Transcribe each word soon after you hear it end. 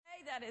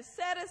that is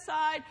set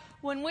aside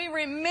when we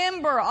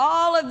remember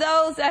all of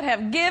those that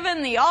have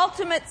given the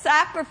ultimate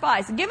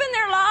sacrifice, given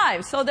their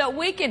lives so that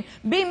we can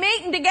be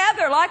meeting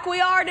together like we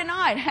are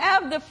tonight,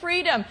 have the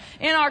freedom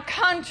in our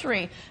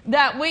country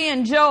that we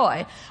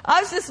enjoy.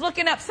 I was just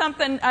looking up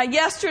something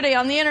yesterday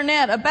on the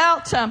internet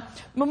about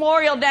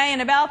Memorial Day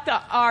and about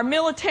our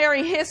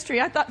military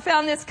history. I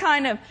found this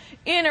kind of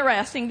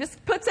interesting.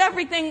 Just puts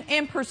everything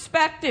in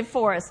perspective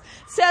for us.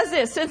 It says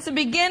this: since the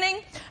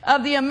beginning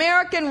of the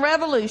American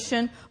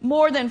Revolution,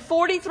 more than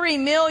 43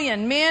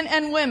 million men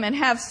and women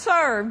have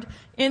served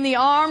in the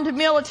armed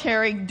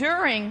military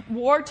during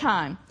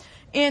wartime.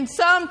 In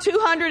some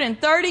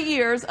 230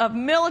 years of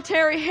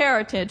military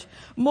heritage,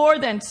 more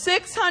than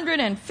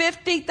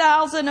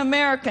 650,000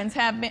 Americans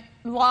have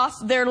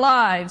lost their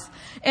lives,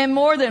 and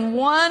more than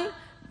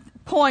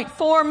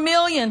 1.4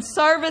 million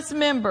service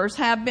members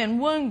have been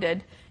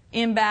wounded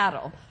in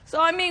battle.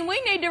 So, we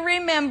need to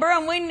remember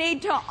and we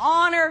need to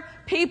honor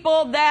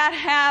people that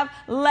have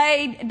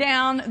laid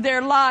down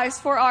their lives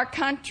for our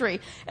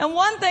country. And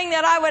one thing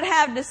that I would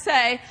have to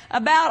say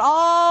about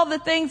all the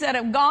things that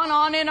have gone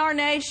on in our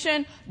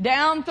nation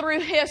down through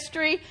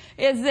history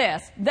is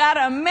this: that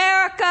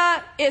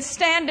America is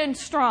standing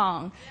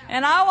strong.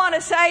 And I want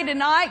to say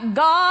tonight,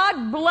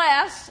 God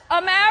bless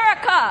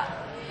America.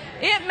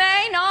 It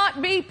may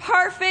not be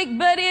perfect,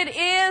 but it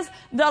is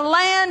the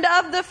land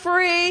of the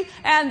free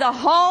and the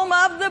home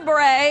of the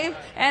brave.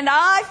 And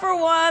I, for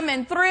one,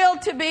 am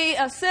thrilled to be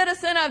a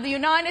citizen of the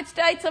United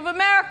States of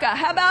America.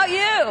 How about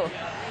you?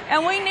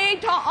 And we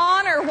need to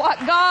honor what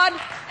God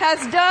has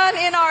done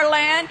in our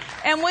land.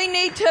 And we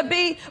need to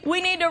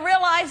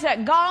realize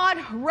that God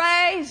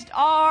raised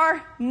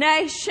our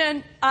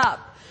nation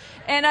up.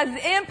 And as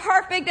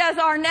imperfect as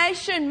our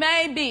nation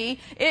may be,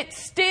 it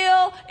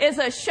still is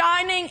a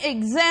shining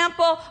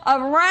example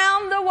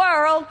around the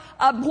world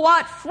of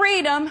what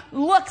freedom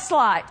looks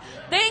like.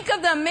 Think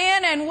of the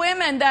men and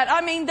women that,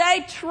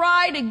 they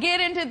try to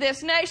get into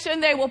this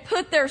nation. They will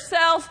put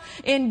themselves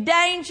in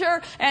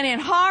danger and in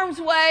harm's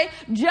way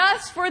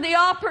just for the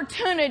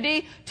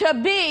opportunity to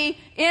be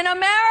in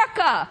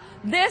America.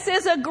 This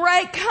is a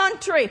great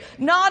country,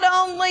 not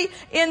only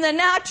in the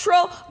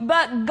natural,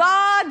 but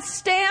God's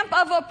stamp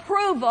of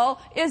approval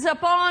is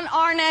upon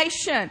our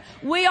nation.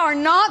 We are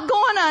not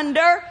going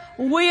under.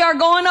 We are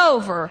going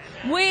over.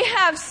 We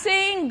have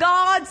seen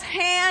God's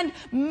hand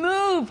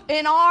move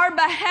in our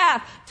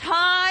behalf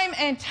time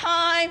and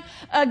time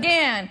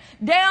again.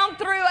 Down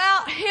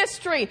throughout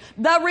history,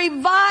 the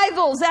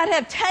revivals that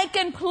have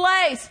taken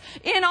place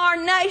in our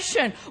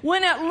nation,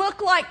 when it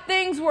looked like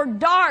things were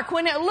dark,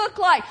 when it looked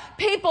like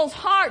people's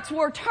hearts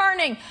were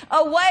turning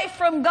away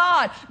from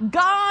God,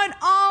 God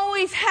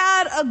always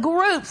had a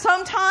group.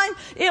 Sometimes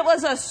it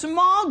was a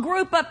small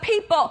group of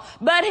people,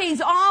 but He's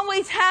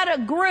always had a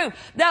group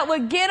that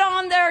would get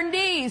on their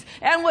knees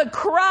and would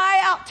cry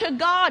out to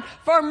God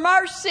for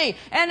mercy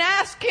and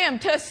ask Him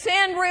to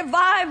send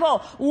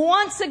revival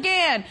once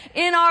again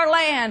in our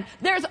land.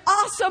 There's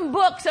awesome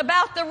books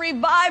about the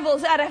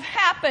revivals that have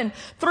happened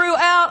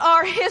throughout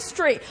our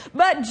history.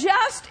 But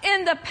just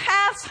in the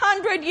past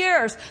 100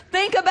 years,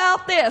 think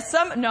about this.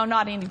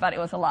 Not anybody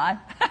was alive.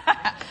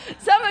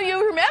 Some of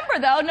you remember,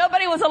 though,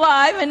 nobody was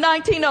alive in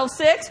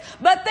 1906.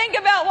 But think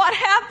about what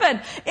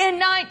happened in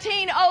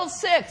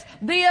 1906.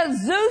 The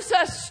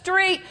Azusa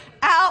Street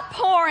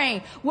outpouring,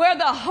 where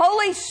the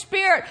Holy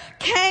Spirit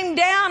came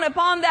down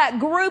upon that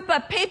group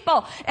of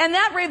people, and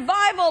that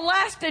revival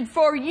lasted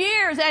for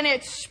years, and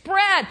it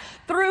spread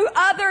through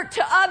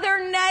to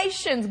other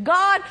nations.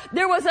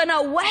 There was an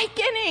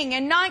awakening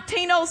in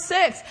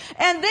 1906,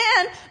 and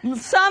then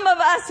some of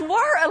us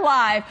were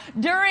alive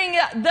during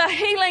the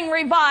healing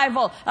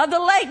revival of the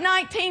late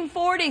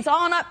 1940s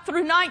on up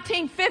through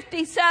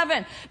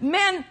 1957.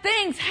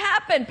 Things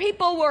happened.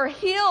 People were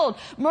healed.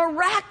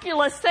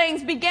 Miraculous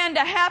things began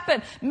to happen.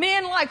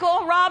 Men like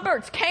Oral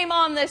Roberts came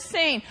on this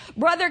scene.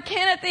 Brother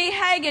Kenneth E.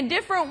 Hagin,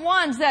 different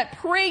ones that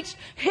preached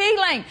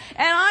healing.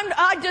 And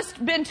I've just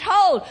been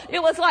told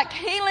it was like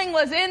healing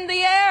was in the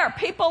air.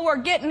 People were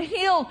getting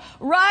healed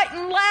right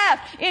and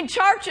left in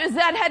churches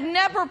that had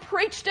never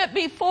preached it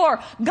before.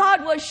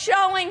 God was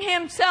showing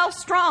Himself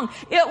strong.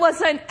 It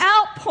was an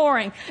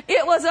outpouring.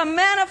 It was a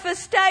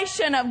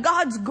manifestation of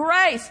God's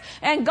grace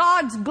and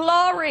God's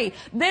glory.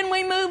 Then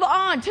we move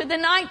on to the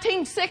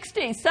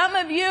 1960s. Some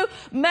of you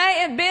may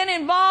have been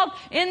involved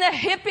in the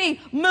hippie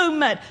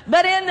movement,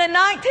 but in the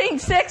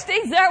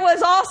 1960s there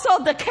was also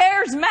the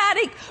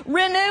charismatic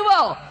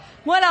renewal,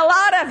 when a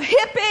lot of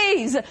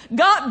hippies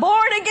got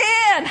born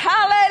again.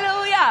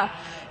 Hallelujah.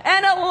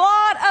 And a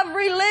lot of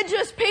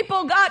religious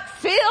people got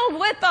filled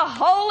with the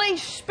Holy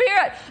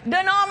Spirit.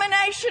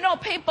 denominational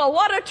people.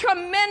 What a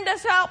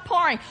tremendous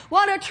outpouring.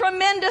 What a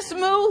tremendous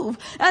move.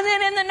 And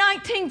then in the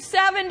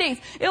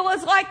 1970s, it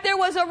was like there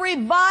was a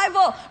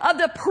revival of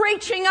the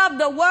preaching of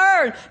the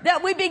Word,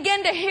 that we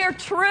begin to hear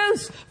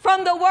truths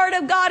from the Word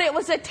of God. It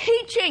was a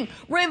teaching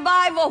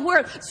revival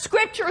where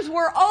Scriptures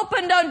were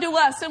opened unto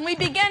us, and we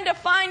began to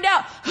find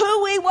out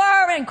who we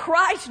were in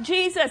Christ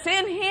Jesus,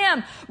 in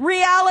Him,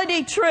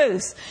 reality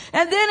truths.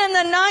 And then in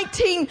the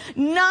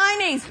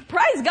 1990s,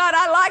 praise God,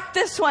 I like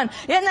this one.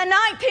 In the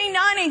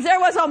 1990s, there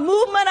was a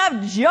movement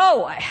of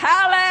joy.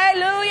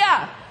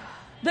 Hallelujah.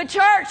 The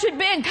church had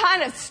been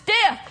kind of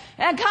stiff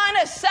and kind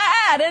of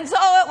sad, and so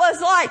it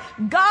was like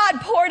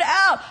God poured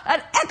out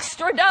an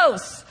extra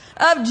dose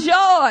of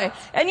joy.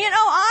 And you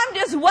know, I'm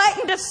just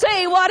waiting to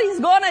see what He's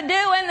going to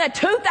do in the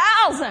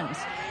 2000s.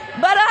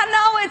 But I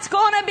know it's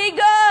going to be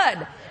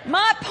good.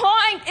 My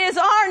point is,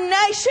 our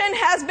nation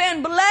has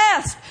been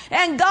blessed,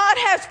 and God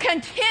has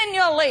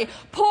continually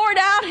poured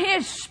out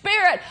His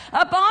Spirit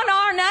upon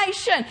our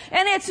nation,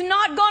 and it's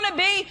not going to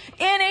be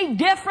any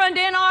different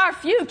in our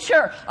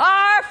future.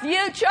 Our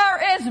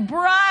future is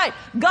bright.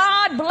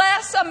 God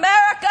bless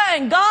America,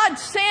 and God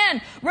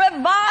send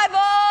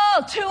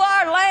revival to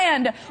our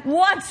land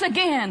once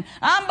again.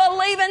 I'm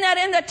believing that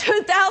in the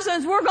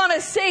 2000s we're going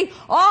to see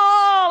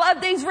all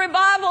of these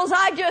revivals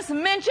I just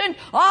mentioned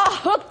all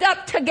hooked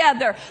up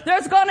together.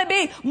 There's going to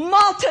be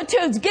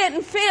multitudes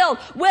getting filled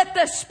with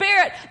the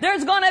Spirit.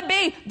 There's going to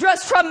be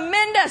just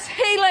tremendous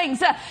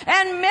healings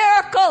and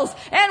miracles,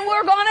 and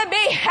we're going to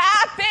be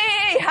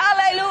happy.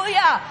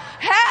 Hallelujah.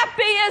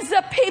 Happy is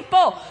the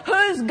people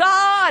whose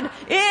God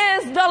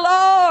is the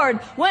Lord,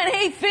 when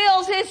He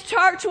fills His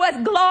church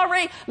with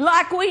glory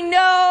like we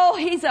know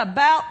He's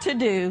about to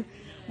do.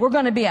 We're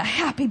going to be a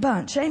happy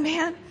bunch.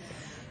 Amen.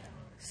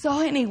 So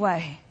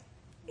anyway,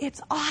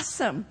 it's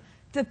awesome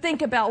to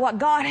think about what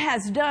God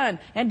has done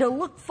and to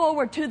look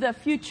forward to the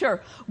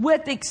future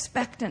with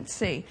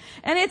expectancy.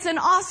 And it's an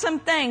awesome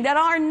thing that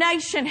our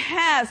nation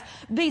has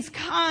these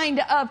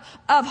kind of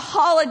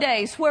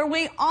holidays where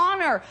we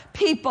honor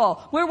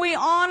people, where we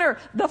honor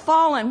the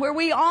fallen, where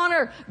we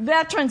honor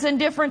veterans and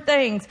different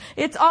things.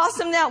 It's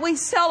awesome that we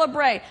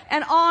celebrate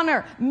and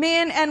honor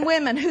men and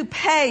women who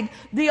paid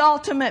the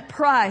ultimate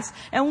price.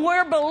 And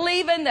we're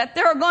believing that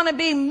there are going to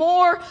be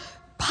more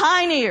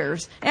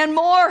pioneers and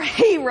more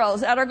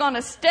heroes that are going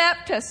to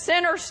step to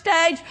center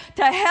stage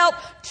to help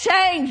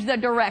change the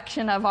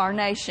direction of our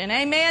nation.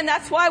 Amen.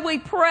 That's why we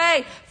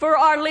pray for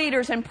our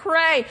leaders and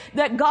pray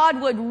that God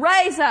would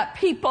raise up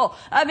people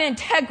of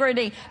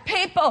integrity,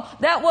 people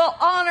that will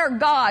honor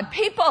God,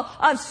 people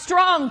of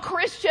strong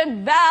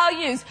Christian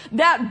values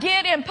that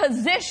get in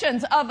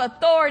positions of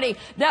authority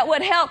that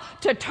would help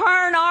to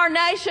turn our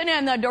nation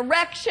in the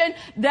direction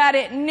that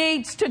it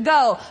needs to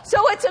go.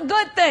 So it's a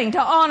good thing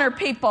to honor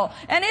people.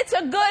 And it's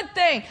a good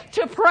thing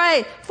to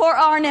pray for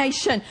our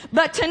nation.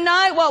 But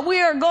tonight what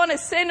we are going to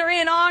center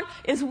in on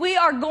is we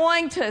are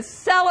going to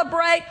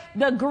celebrate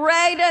the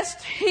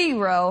greatest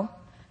hero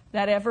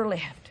that ever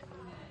lived.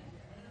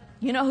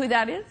 You know who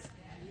that is?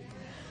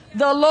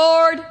 The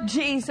Lord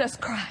Jesus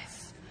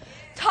Christ.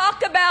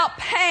 Talk about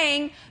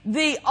paying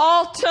the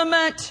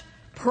ultimate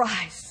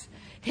price.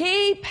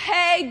 He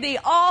paid the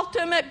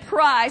ultimate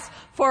price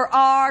for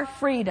our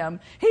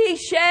freedom. He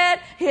shed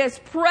His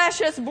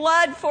precious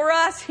blood for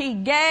us. He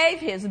gave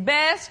His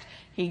best.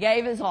 He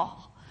gave His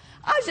all.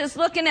 I was just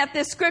looking at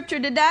this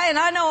scripture today, and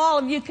I know all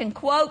of you can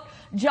quote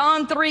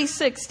John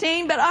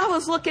 3:16, but I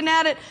was looking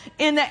at it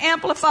in the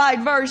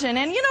Amplified Version,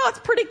 and you know, it's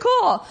pretty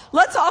cool.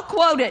 Let's all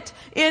quote it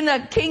in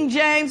the King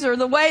James, or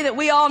the way that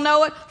we all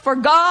know it. For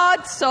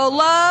God so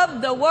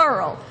loved the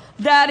world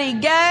that He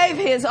gave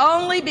His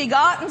only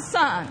begotten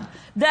Son,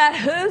 that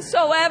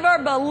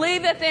whosoever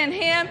believeth in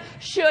Him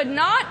should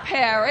not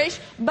perish,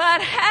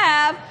 but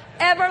have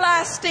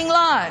everlasting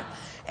life.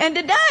 And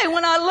today,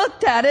 when I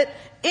looked at it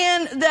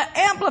in the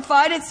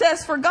Amplified, it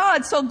says, for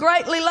God so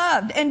greatly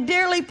loved and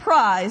dearly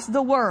prized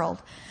the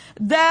world,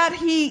 that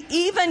He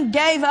even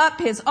gave up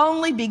His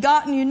only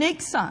begotten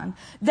unique Son,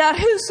 that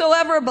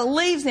whosoever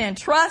believes in,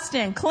 trusts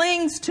in,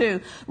 clings to,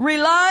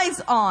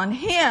 relies on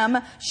Him,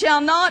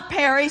 shall not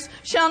perish,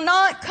 shall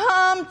not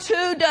come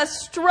to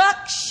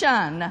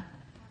destruction,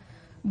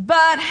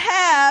 but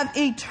have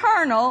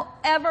eternal,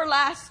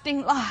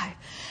 everlasting life.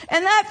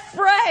 And that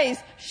phrase,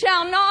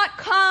 shall not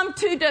come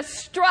to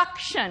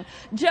destruction,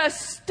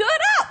 just stood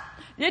up.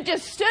 It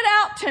just stood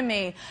out to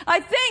me. I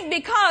think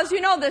because,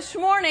 you know, this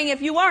morning,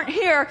 if you weren't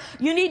here,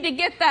 you need to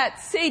get that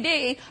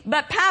CD.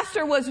 But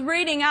Pastor was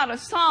reading out of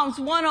Psalms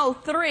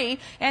 103,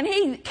 and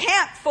he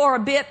camped for a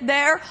bit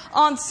there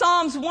on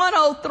Psalms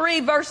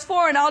 103, verse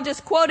 4, and I'll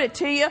just quote it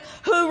to you.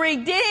 Who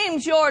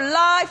redeems your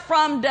life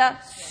from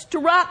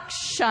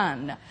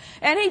destruction.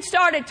 And he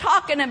started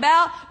talking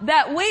about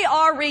that we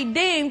are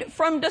redeemed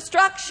from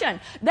destruction.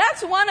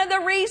 That's one of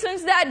the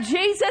reasons that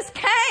Jesus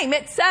came.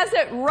 It says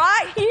it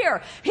right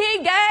here. He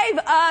gave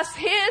us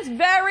His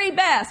very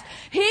best.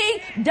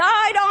 He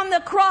died on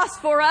the cross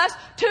for us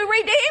to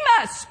redeem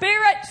us,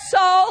 spirit,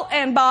 soul,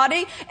 and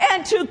body,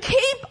 and to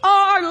keep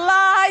our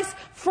lives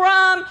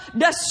from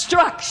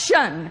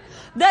destruction.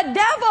 The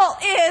devil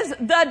is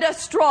the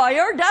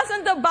destroyer.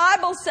 Doesn't the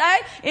Bible say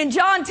in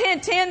John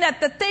 10:10 that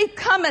the thief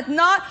cometh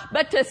not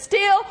but to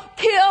steal,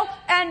 kill,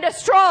 and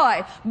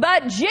destroy?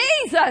 But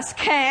Jesus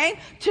came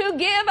to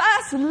give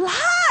us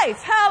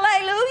life.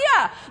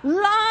 Hallelujah.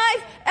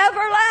 Life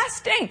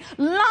everlasting.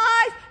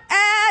 Life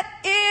at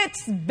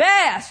its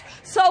best.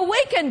 So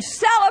we can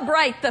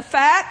celebrate the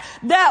fact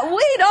that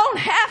we don't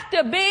have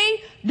to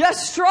be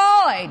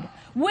destroyed.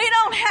 We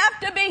don't have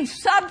to be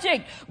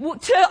subject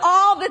to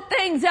all the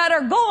things that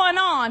are going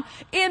on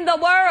in the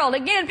world.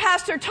 Again,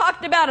 Pastor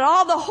talked about it,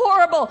 all the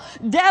horrible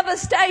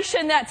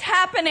devastation that's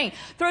happening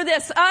through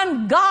this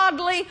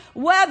ungodly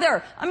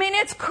weather. I mean,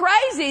 it's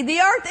crazy. The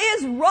earth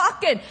is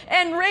rocking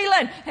and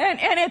reeling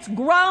and it's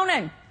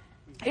groaning.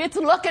 It's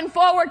looking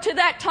forward to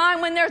that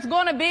time when there's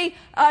going to be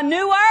a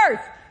new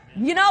earth.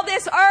 You know,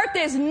 this earth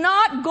is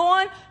not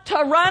going to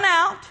run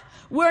out.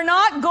 We're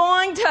not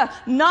going to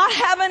not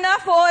have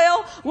enough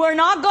oil. We're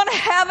not going to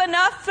have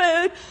enough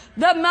food.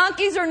 The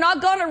monkeys are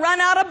not going to run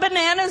out of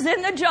bananas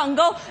in the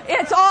jungle.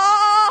 It's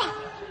all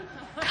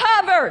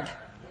covered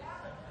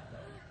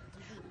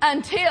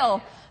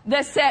until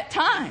the set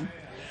time.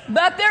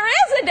 But there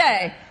is a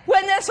day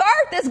when this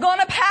earth is going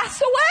to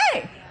pass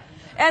away.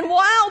 And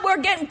while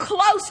we're getting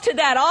close to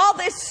that, all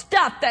this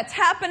stuff that's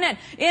happening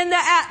in the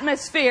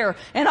atmosphere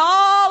and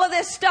all of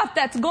this stuff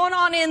that's going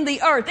on in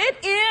the earth,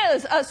 it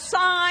is a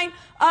sign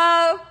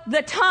of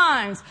the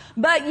times.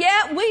 But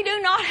yet we do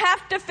not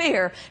have to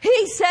fear.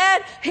 He said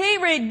He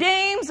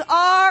redeems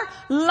our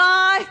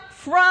life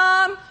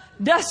from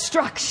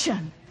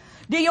destruction.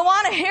 Do you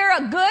want to hear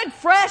a good,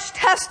 fresh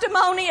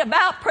testimony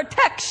about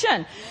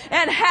protection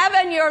and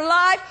having your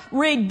life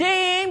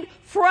redeemed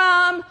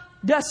from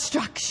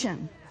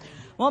destruction?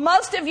 Well,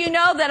 most of you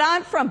know that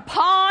I'm from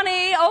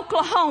Pawnee,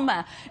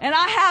 Oklahoma, and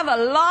I have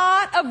a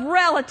lot of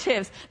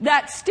relatives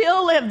that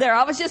still live there.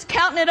 I was just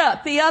counting it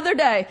up the other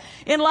day.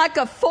 In like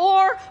a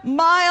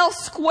 4-mile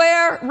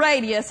square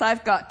radius,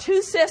 I've got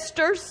two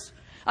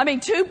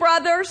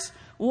brothers,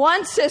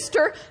 one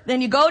sister.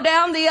 Then you go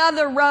down the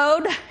other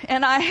road,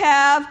 and I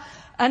have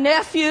a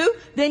nephew.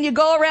 Then you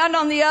go around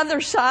on the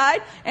other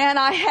side, and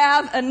I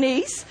have a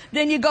niece.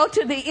 Then you go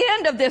to the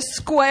end of this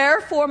square,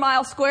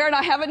 4-mile square, and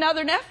I have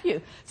another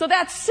nephew. So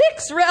that's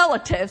 6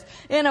 relatives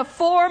in a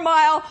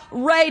 4-mile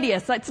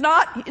radius. It's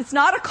not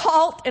a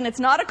cult and it's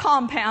not a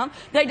compound.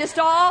 They just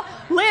all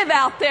live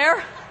out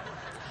there.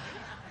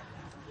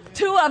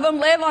 2 of them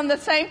live on the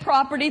same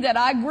property that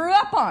I grew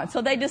up on.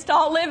 So they just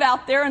all live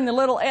out there in the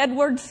little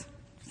Edwards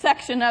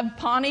section of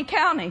Pawnee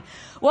County.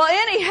 Well,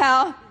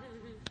 anyhow,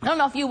 I don't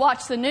know if you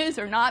watch the news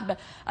or not, but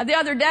the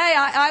other day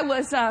I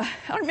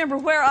don't remember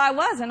where I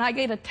was, and I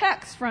get a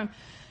text from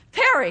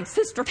Terry,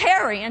 Sister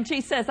Terry, and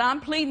she says,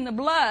 I'm pleading the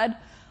blood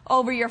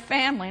over your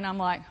family. And I'm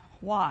like,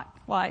 what?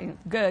 Why?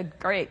 Good,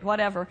 great,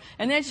 whatever.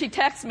 And then she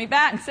texts me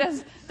back and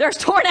says, there's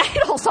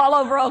tornadoes all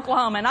over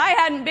Oklahoma. And I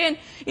hadn't been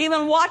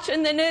even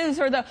watching the news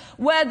or the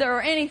weather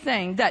or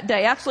anything that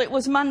day. Actually, it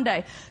was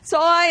Monday. So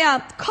I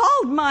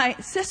called my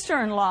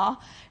sister-in-law,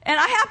 and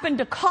I happened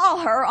to call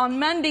her on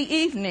Monday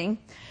evening.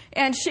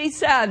 And she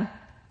said,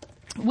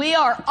 we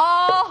are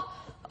all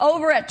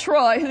over at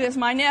Troy, who is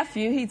my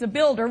nephew. He's a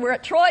builder. We're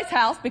at Troy's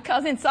house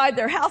because inside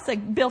their house they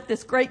built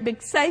this great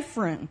big safe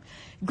room.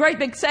 Great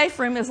big safe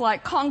room is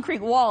like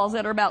concrete walls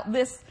that are about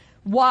this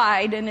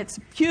wide, and it's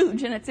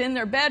huge, and it's in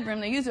their bedroom.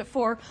 They use it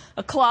for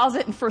a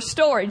closet and for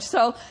storage.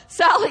 So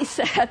Sally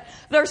said,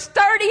 there's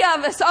 30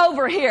 of us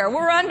over here.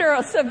 We're under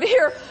a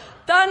severe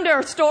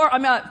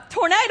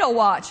tornado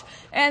watch.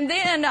 And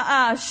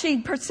then she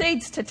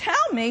proceeds to tell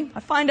me, I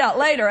find out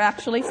later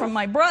actually from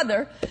my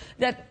brother,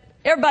 that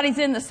everybody's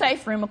in the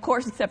safe room, of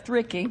course, except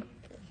Ricky.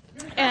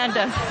 And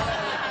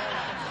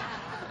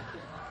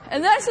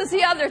this is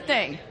the other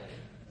thing.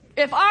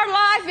 If our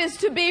life is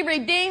to be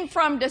redeemed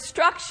from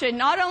destruction,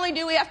 not only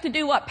do we have to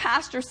do what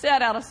Pastor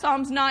said out of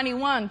Psalms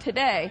 91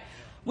 today,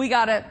 we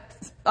got to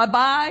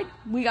abide,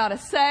 we got to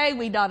say,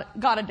 we got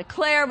to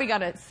declare, we got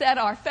to set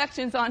our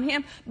affections on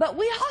Him, but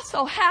we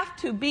also have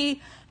to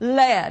be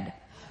led.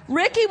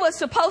 Ricky was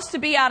supposed to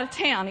be out of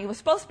town. He was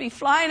supposed to be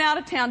flying out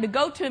of town to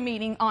go to a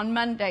meeting on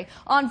Monday.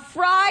 On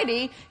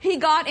Friday, he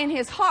got in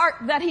his heart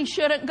that he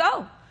shouldn't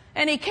go,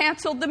 and he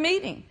canceled the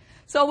meeting.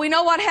 So we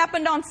know what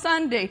happened on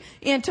Sunday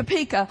in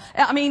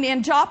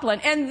in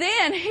Joplin. And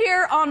then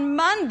here on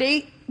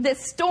Monday,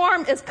 this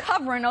storm is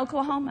covering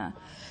Oklahoma.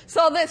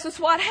 So this is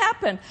what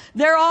happened.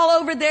 They're all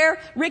over there.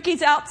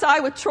 Ricky's outside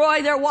with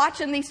Troy. They're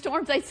watching these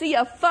storms. They see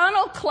a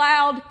funnel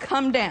cloud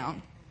come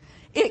down.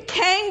 It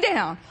came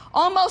down,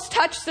 almost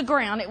touched the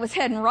ground. It was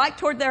heading right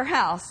toward their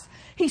house.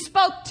 He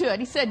spoke to it.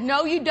 He said,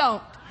 no, you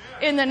don't,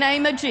 in the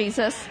name of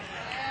Jesus.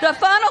 The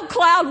funnel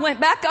cloud went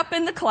back up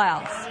in the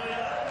clouds.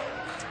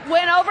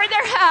 Went over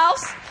their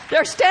house.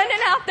 They're standing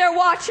out there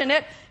watching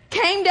it.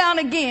 Came down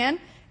again.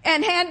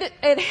 And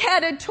it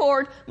headed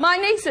toward my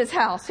niece's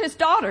house, his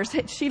daughter's.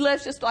 She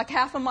lives just like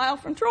half a mile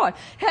from Troy.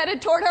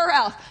 Headed toward her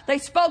house. They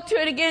spoke to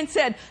it again,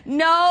 said,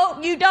 no,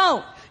 you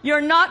don't.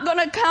 You're not going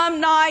to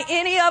come nigh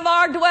any of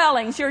our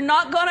dwellings. You're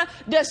not going to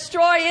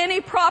destroy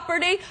any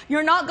property.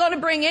 You're not going to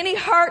bring any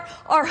hurt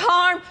or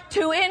harm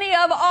to any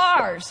of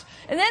ours.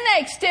 And then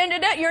they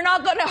extended it. You're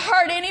not going to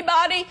hurt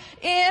anybody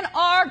in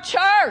our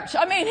church.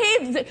 I mean,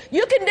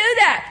 you can do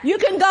that. You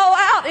can go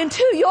out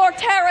into your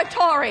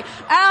territory,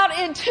 out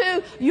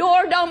into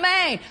your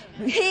domain.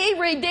 He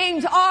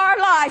redeems our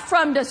life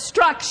from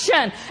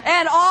destruction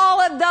and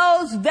all of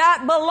those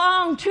that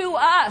belong to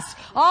us,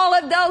 all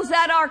of those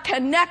that are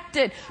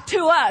connected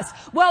to us.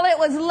 Well, it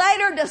was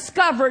later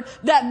discovered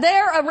that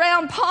there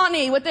around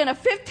Pawnee, within a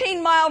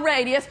 15-mile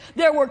radius,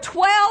 there were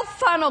 12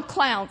 funnel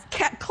clouds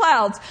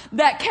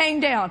that came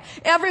down.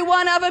 Every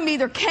one of them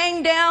either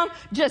came down,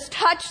 just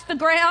touched the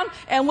ground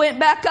and went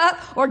back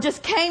up, or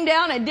just came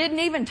down and didn't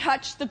even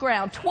touch the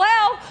ground.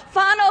 12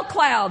 funnel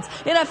clouds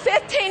in a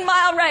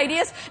 15-mile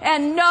radius,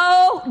 and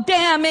no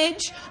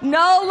damage,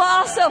 no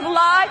loss of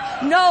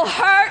life, no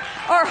hurt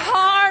or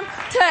harm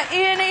to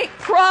any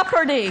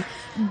property.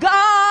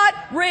 God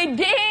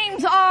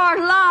redeems our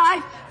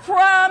life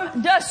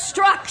from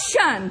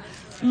destruction.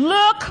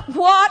 Look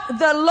what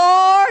the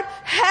Lord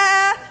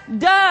hath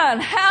done.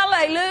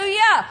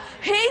 Hallelujah.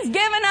 He's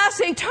given us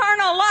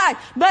eternal life,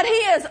 but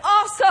He has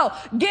also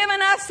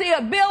given us the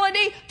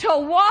ability to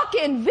walk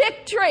in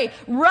victory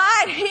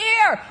right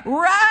here,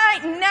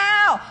 right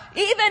now.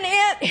 Even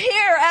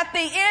here at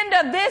the end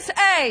of this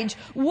age,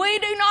 we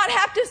do not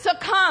have to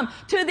succumb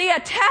to the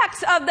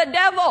attacks of the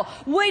devil.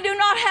 We do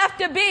not have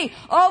to be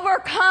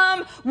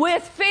overcome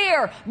with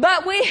fear,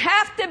 but we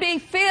have to be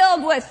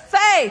filled with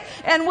faith,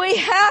 and we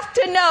have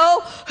to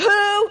know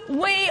who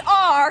we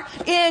are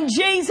in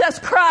Jesus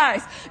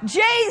Christ.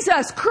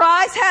 Jesus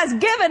Christ has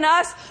given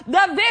us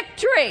the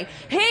victory.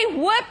 He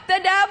whipped the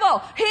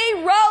devil. He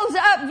rose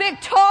up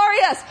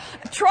victorious,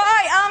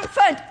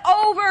 triumphant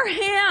over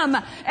him,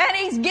 and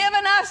He's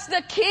given us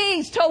the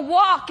keys to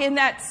walk in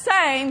that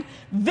same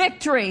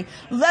victory.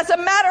 As a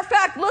matter of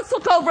fact, let's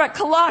look over at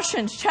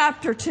Colossians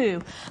chapter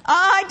 2.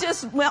 I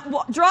just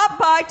dropped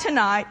by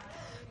tonight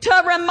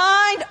to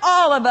remind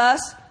all of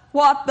us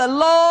what the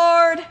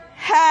Lord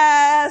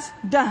has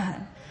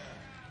done.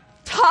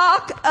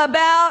 Talk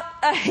about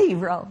a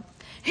hero.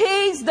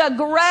 He's the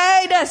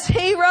greatest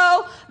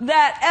hero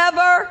that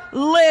ever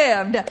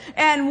lived.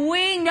 And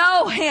we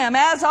know Him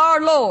as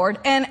our Lord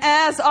and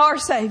as our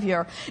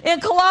Savior. In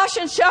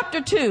Colossians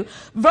chapter 2,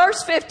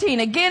 verse 15,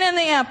 again in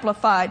the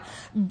Amplified,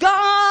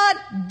 God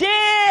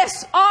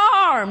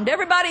disarmed.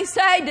 Everybody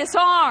say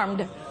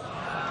disarmed.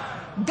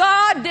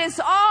 God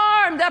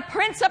disarmed the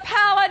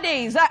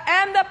principalities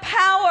and the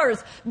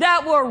powers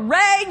that were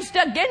raged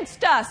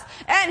against us,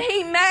 and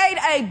He made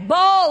a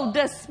bold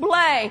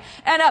display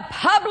and a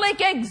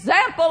public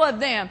example of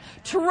them,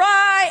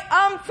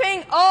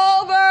 triumphing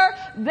over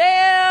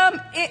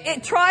them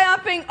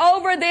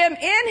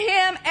in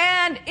Him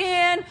and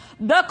in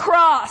the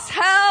cross.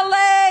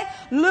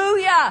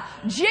 Hallelujah!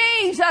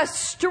 Jesus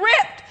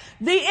stripped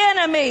the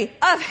enemy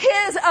of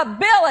his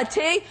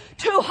ability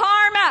to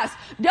harm us.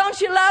 Don't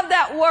you love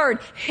that word?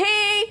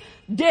 He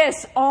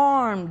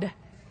disarmed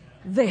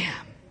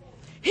them.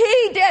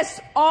 He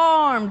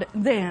disarmed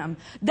them.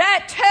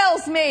 That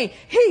tells me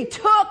He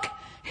took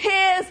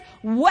His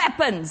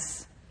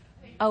weapons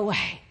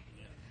away.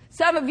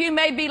 Some of you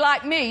may be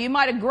like me. You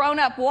might have grown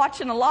up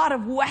watching a lot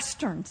of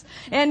Westerns.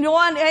 And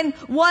one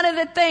of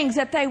the things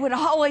that they would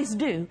always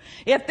do,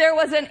 if there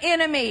was an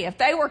enemy, if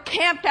they were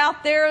camped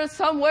out there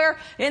somewhere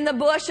in the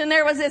bush and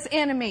there was this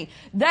enemy,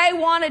 they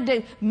wanted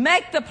to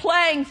make the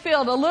playing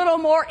field a little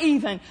more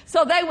even.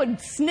 So they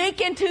would sneak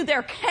into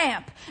their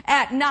camp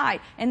at night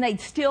and they'd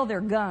steal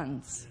their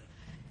guns.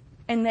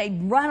 And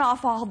they'd run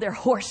off all their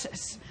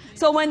horses.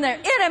 So when their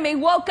enemy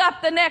woke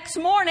up the next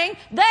morning,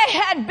 they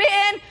had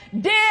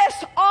been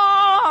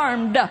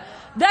disarmed.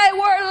 They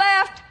were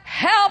left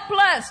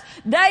helpless.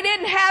 They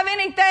didn't have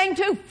anything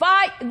to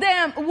fight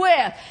them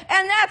with.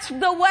 And that's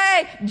the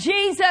way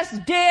Jesus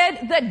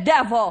did the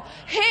devil.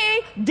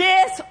 He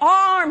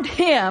disarmed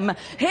him.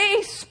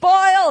 He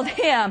spoiled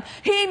him.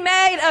 He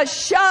made a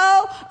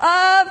show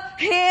of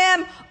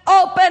him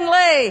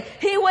openly.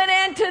 He went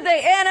into the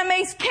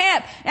enemy's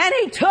camp and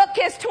he took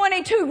his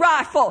 .22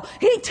 rifle.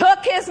 He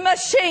took his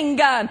machine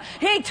gun.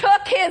 He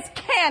took his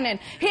cannon.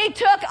 He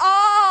took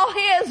all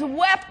his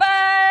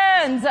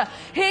weapons.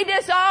 He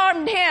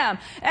disarmed him.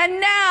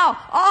 And now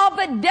all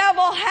the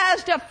devil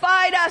has to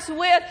fight us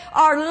with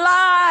are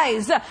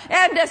lies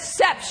and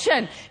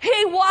deception.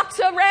 He walks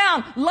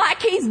around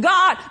like he's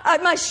got a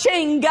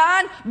machine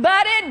gun,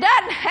 but it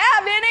doesn't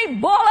have any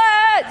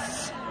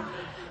bullets.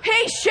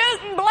 He's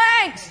shooting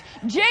blanks.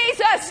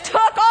 Jesus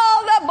took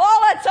all the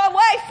bullets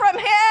away from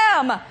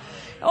him.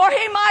 Or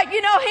he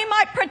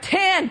might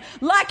pretend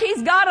like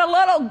he's got a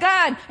little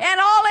gun, and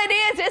all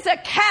it is a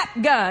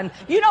cap gun.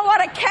 You know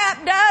what a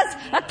cap does?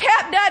 A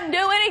cap doesn't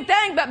do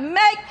anything but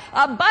make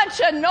a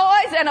bunch of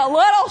noise and a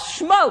little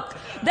smoke.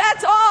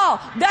 That's all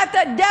that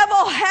the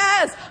devil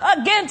has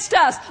against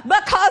us,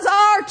 because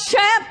our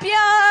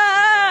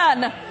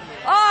champion,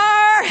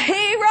 our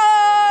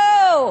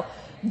hero,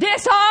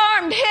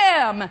 disarmed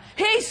him.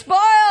 He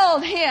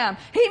spoiled him.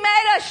 He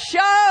made a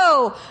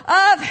show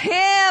of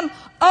him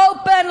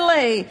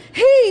openly.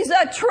 He's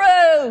a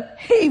true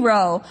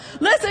hero.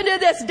 Listen to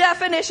this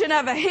definition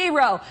of a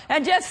hero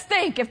and just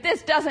think if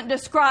this doesn't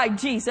describe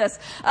Jesus.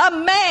 A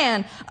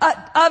man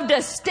of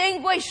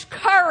distinguished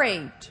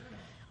courage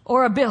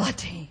or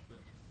ability,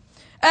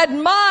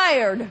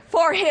 admired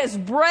for his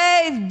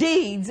brave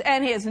deeds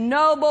and his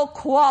noble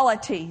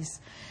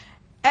qualities.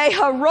 A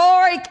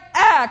heroic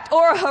act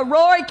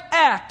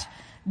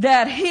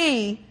that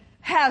he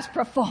has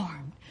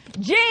performed.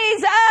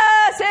 Jesus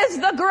is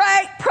the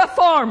great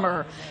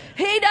performer.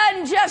 He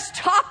doesn't just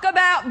talk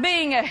about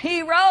being a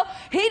hero.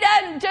 He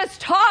doesn't just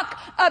talk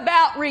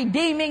about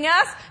redeeming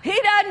us. He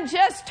doesn't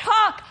just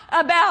talk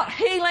about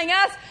healing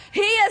us.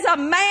 He is a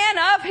man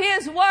of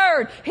His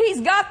Word.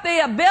 He's got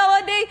the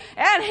ability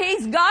and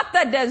He's got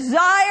the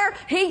desire.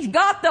 He's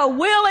got the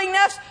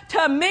willingness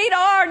to meet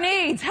our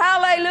needs.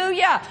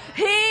 Hallelujah.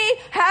 He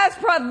has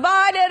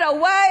provided a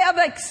way of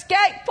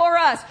escape for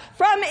us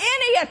from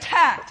any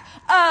attack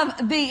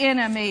of the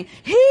enemy.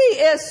 He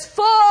is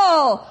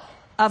full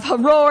of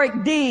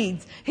heroic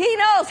deeds. He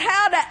knows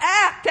how to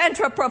act and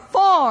to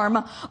perform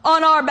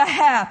on our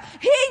behalf.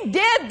 He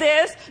did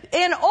this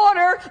in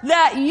order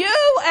that you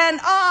and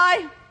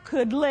I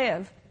could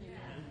live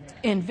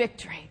in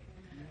victory.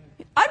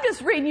 I'm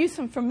just reading you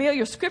some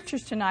familiar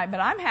scriptures tonight, but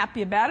I'm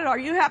happy about it. Are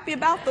you happy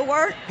about the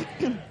Word?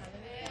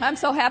 I'm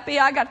so happy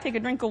I got to take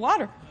a drink of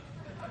water.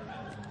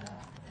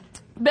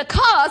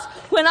 Because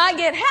when I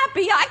get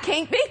happy, I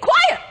can't be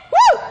quiet.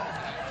 Woo!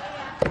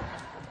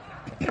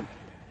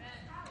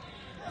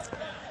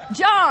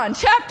 John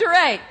chapter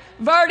 8,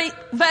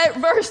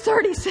 verse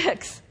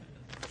 36.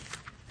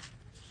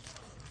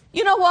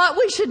 You know what?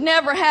 We should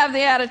never have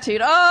the attitude,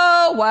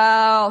 oh,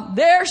 wow,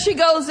 there she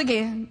goes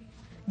again.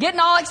 Getting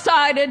all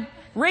excited,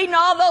 reading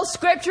all those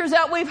scriptures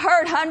that we've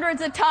heard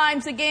hundreds of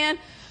times again.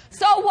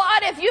 So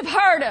what if you've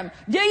heard them?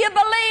 Do you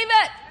believe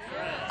it?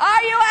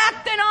 Are you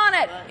acting on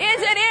it?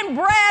 Is it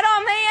inbred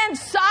on the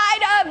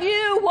inside of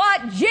you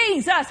what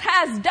Jesus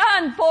has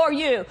done for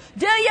you?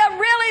 Do you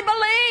really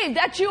believe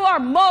that you are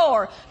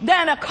more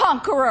than a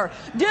conqueror?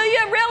 Do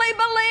you really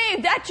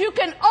believe that you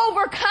can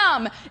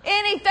overcome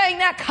anything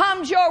that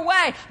comes your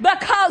way?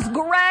 Because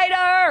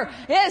greater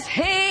is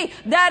He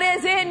that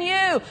is in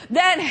you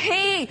than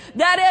he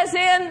that is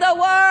in the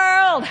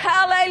world.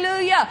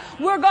 Hallelujah.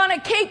 We're going to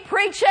keep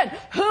preaching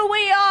who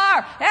we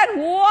are and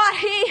what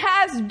He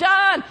has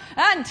done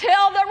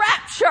until the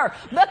rapture,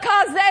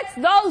 because that's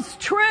those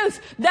truths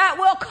that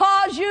will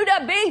cause you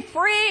to be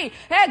free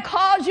and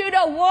cause you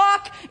to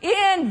walk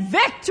in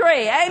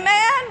victory.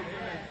 Amen?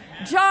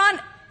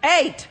 John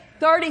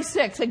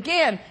 8:36,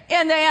 again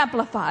in the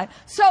Amplified.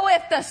 So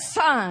if the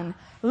Son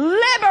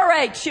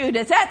liberates you,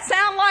 does that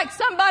sound like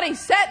somebody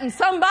setting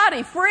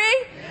somebody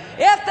free?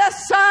 If the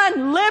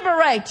Son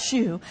liberates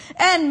you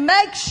and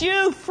makes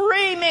you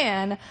free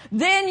men,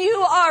 then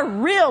you are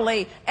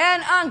really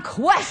and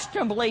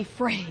unquestionably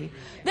free.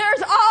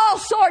 There's all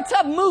sorts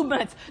of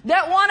movements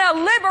that want to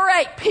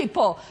liberate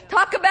people.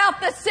 Talk about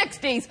the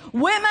 60s,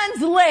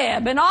 women's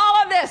lib and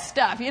all of this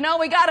stuff. You know,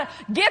 we got to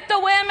get the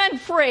women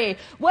free.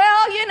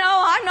 Well, you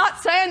know, I'm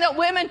not saying that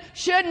women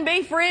shouldn't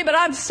be free, but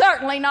I'm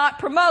certainly not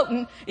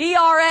promoting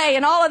ERA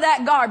and all of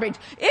that garbage.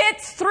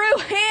 It's through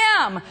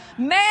Him.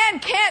 Man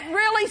can't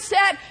really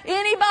set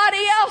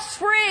anybody else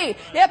free.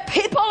 If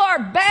people are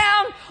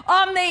bound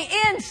on the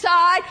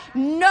inside,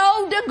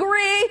 no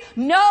degree,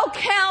 no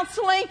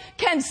counseling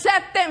can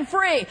set them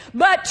free.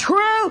 But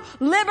true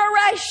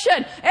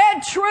liberation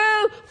and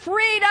true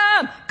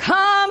freedom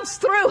comes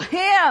through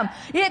Him.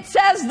 It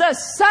says the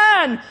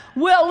Son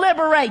will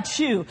liberate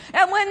you.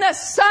 And when the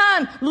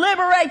Son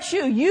liberates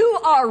you, you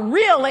are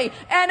really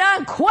and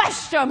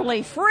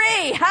unquestionably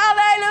free.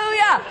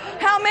 Hallelujah.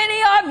 How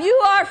many of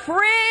you are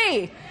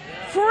free?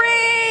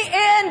 Free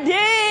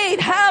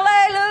indeed.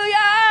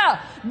 Hallelujah.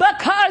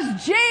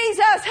 Because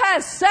Jesus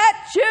has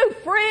set you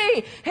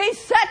free. He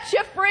set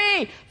you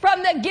free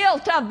from the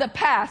guilt of the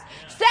past.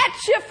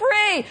 Set you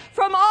free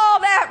from all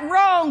that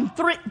wrong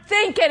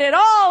thinking and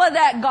all of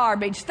that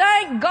garbage.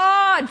 Thank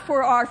God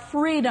for our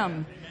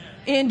freedom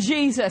in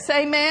Jesus.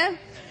 Amen.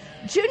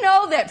 Do you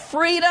know that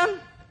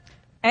freedom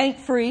ain't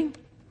free?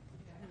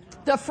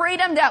 The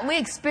freedom that we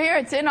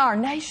experience in our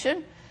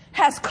nation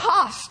has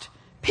cost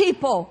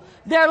people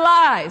their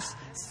lives.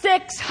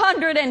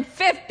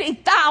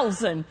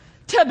 650,000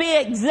 to be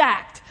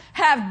exact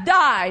have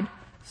died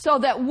so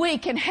that we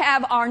can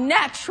have our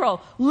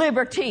natural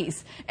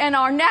liberties and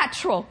our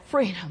natural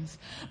freedoms.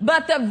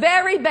 But the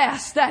very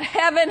best that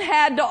heaven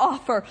had to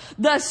offer,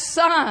 the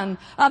Son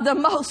of the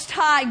Most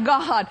High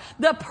God,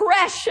 the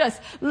precious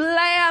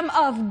Lamb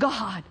of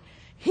God,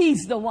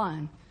 He's the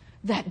one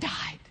that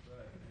died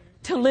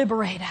to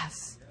liberate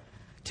us,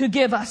 to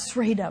give us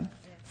freedom.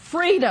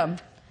 Freedom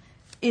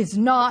is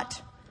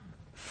not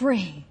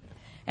free.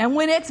 And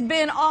when it's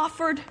been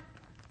offered,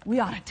 we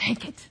ought to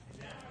take it.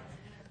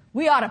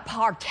 We ought to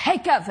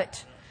partake of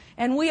it.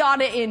 And we ought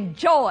to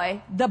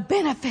enjoy the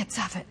benefits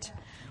of it.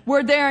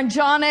 We're there in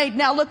John 8.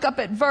 Now look up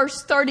at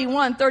verse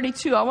 31,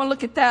 32. I want to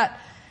look at that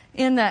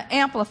in the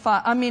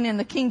in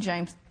the King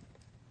James.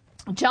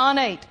 John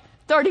 8,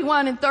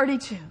 31 and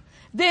 32.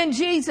 Then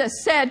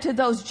Jesus said to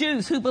those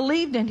Jews who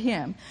believed in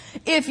him,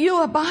 if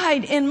you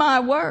abide in my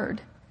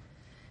word,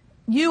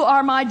 you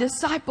are my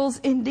disciples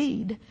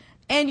indeed,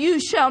 and you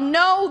shall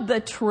know the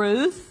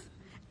truth,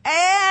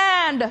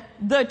 and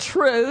the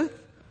truth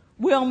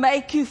will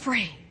make you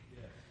free.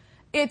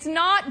 It's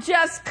not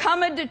just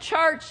coming to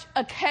church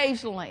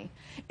occasionally.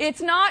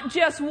 It's not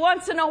just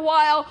once in a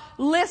while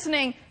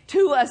listening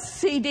to a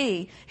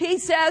CD. He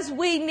says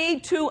we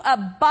need to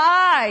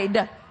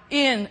abide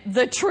in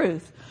the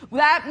truth.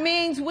 That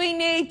means we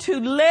need to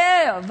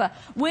live.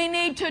 We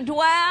need to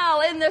dwell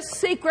in the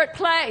secret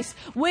place.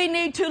 We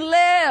need to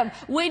live.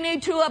 We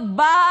need to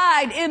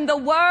abide in the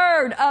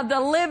word of the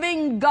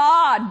living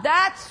God.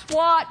 That's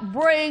what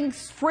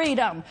brings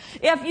freedom.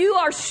 If you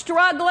are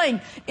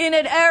struggling in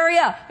an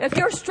area, if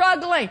you're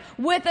struggling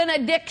with an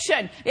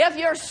addiction, if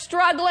you're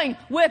struggling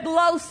with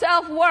low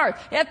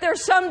self-worth, if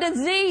there's some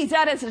disease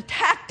that is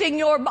attacking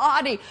your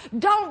body,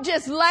 don't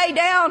just lay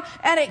down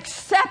and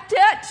accept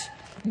it.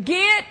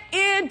 Get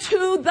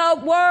into the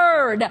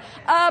Word.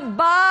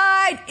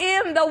 Abide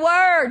in the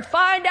Word.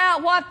 Find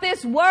out what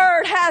this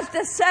Word has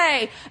to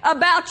say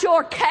about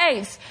your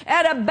case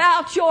and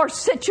about your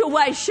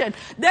situation.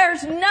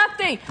 There's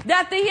nothing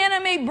that the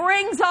enemy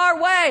brings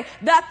our way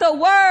that the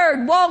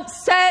Word won't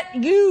set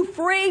you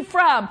free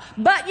from.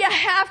 But you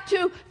have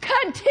to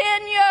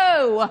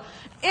continue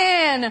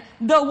in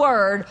the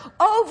Word.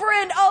 Over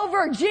and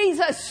over,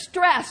 Jesus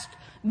stressed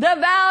the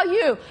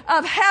value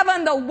of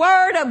having the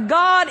Word of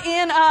God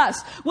in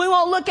us. We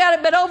won't look at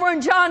it, but over in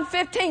John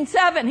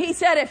 15:7, he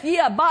said, if ye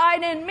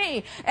abide in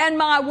me and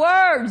my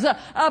words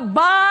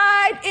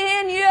abide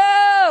in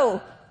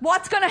you,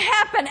 what's going to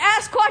happen?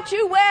 Ask what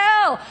you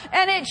will,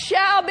 and it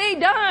shall be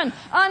done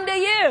unto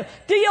you.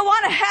 Do you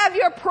want to have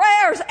your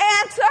prayers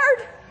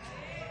answered?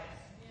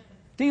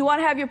 Do you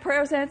want to have your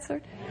prayers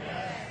answered?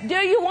 Do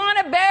you want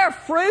to bear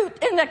fruit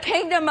in the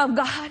kingdom of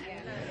God?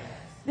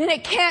 Then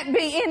it can't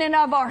be in and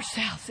of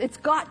ourselves. It's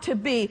got to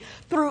be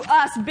through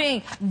us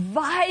being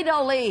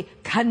vitally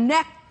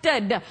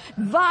connected,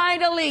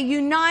 vitally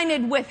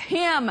united with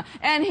Him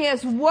and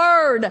His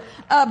Word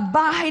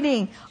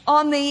abiding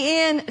on the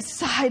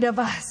inside of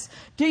us.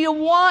 Do you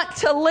want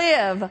to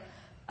live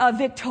a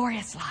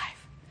victorious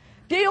life?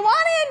 Do you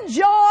want to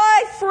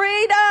enjoy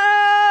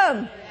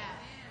freedom?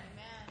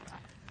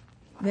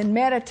 Then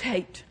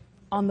meditate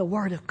on the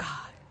Word of God.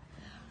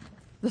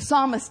 The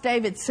psalmist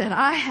David said,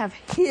 I have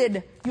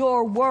hid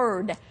your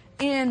word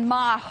in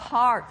my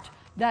heart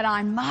that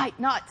I might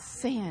not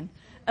sin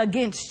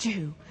against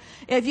you.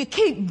 If you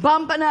keep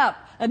bumping up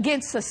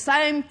against the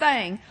same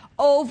thing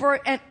over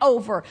and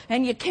over,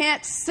 and you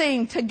can't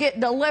seem to get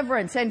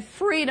deliverance and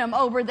freedom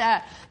over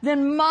that,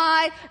 then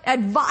my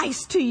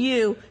advice to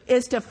you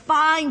is to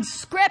find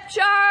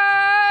scriptures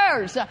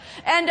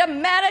and to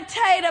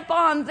meditate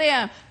upon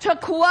them, to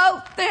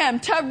quote them,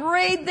 to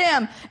read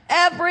them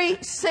every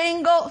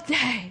single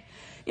day.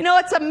 You know,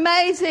 it's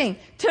amazing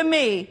to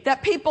me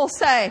that people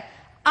say,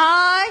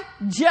 I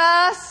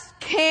just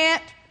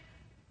can't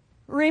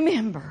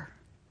remember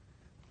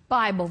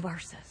Bible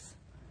verses.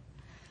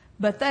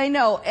 But they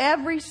know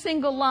every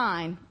single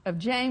line of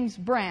James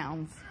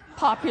Brown's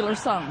popular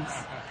songs.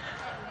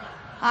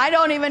 I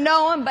don't even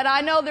know them, but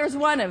I know there's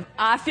one of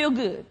I Feel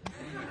Good.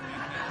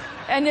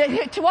 And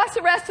what's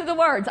the rest of the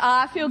words?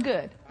 I feel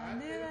good.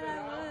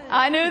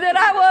 I knew that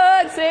I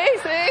would. See?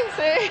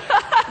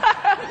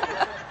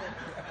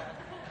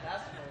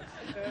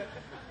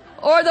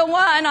 Or the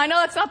one, I know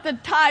that's not the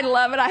title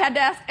of it. I had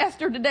to ask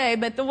Esther today,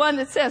 but the one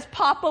that says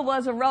Papa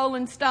was a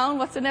rolling stone.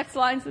 What's the next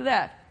line to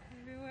that?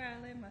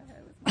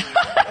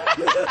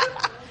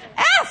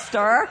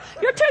 Esther,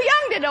 you're too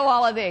young to know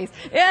all of these.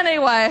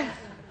 Anyway,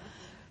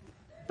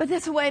 but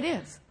that's the way it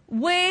is.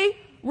 We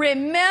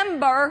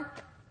remember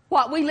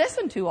what we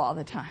listen to all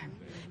the time.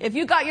 If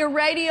you got your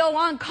radio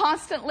on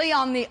constantly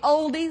on the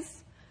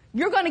oldies,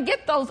 you're going to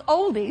get those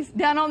oldies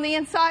down on the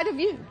inside of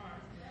you.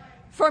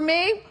 For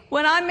me,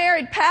 when I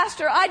married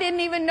Pastor, I didn't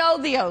even know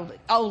the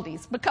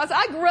oldies because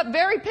I grew up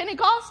very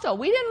Pentecostal.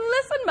 We didn't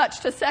listen much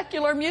to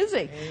secular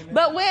music. Amen.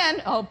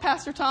 But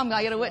Pastor Tom,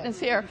 I get a witness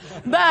here.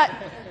 But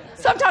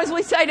sometimes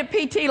we say to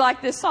PT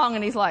like this song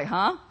and he's like,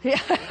 huh? Yeah.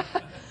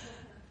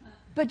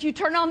 But you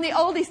turn on the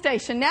oldie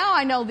station. Now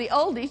I know the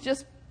oldies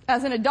just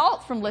as an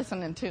adult from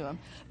listening to them.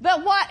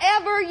 But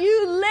whatever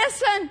you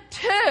listen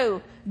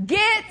to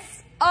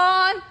gets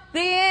on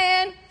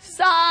the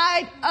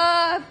inside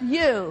of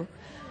you.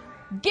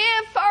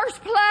 Give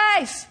first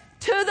place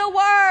to the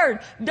Word.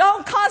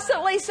 Don't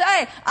constantly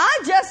say, I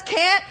just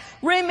can't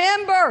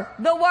remember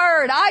the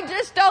Word. I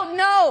just don't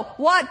know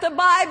what the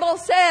Bible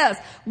says.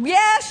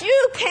 Yes,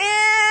 you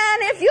can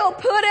if you'll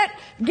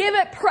give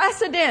it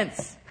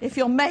precedence, if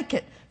you'll make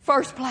it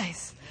first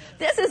place.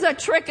 This is a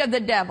trick of the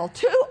devil.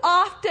 Too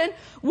often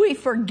we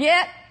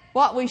forget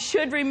what we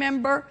should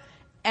remember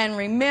and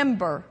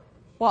remember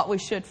what we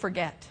should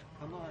forget.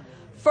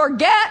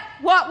 forget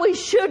what we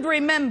should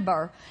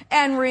remember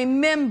and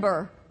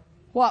remember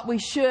what we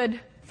should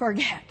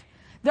forget.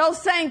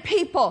 Those same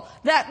people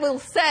that will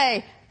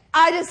say,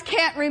 I just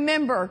can't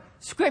remember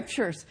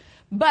scriptures,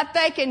 but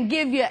they can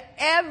give you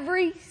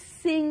every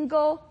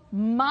single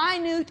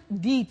minute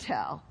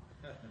detail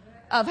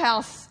of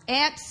how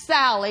Aunt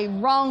Sally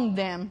wronged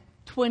them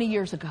 20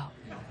 years ago.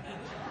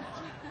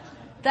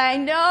 They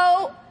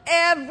know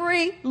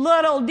every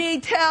little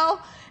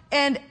detail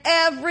and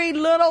every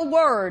little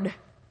word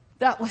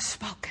that was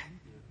spoken.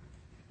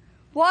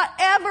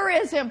 Whatever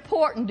is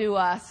important to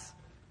us,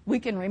 we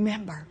can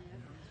remember.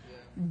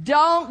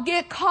 Don't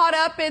get caught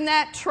up in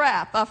that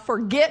trap of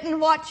forgetting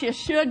what you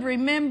should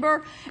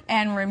remember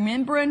and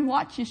remembering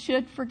what you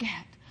should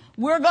forget.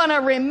 We're going to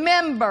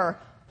remember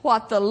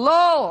what the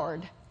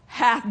Lord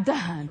hath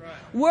done.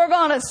 We're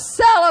going to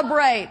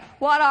celebrate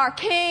what our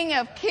King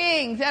of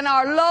Kings and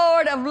our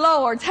Lord of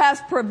Lords has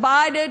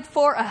provided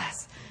for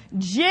us.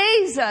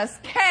 Jesus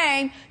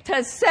came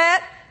to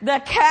set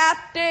the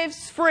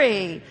captives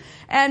free.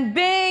 And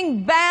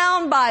being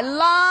bound by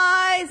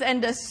lies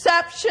and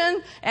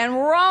deception and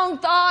wrong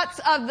thoughts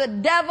of the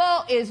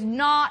devil is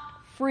not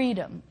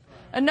freedom.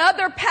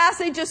 Another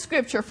passage of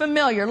scripture,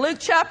 familiar, Luke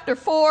chapter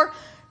 4,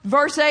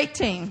 verse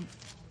 18.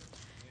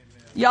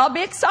 Y'all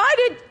be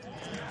excited.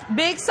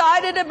 Be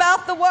excited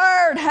about the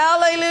Word.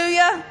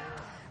 Hallelujah.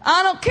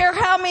 I don't care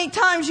how many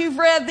times you've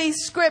read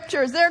these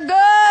scriptures. They're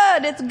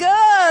good. It's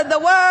good. The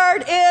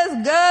Word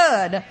is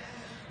good.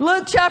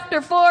 Luke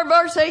chapter 4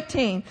 verse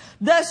 18.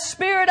 The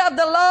Spirit of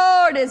the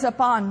Lord is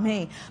upon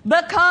me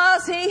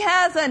because He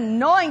has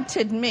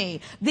anointed me,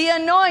 the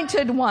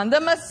anointed one,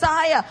 the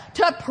Messiah,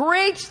 to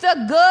preach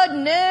the good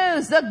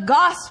news, the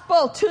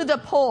gospel to the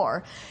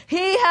poor.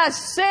 He has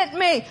sent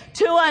me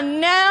to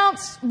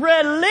announce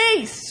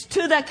release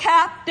to the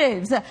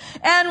captives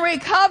and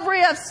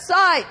recovery of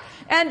sight,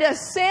 and to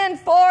send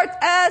forth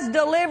as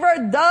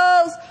delivered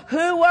those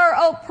who were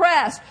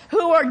oppressed,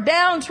 who were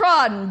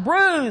downtrodden,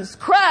 bruised,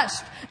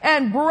 crushed,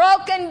 and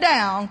broken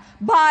down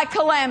by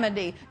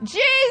calamity.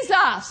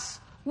 Jesus,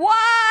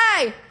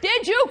 why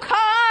did you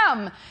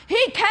come?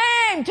 He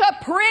came to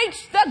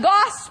preach the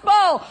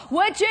gospel,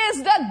 which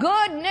is the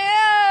good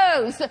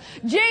news.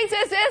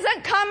 Jesus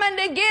isn't coming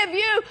to give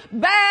you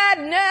bad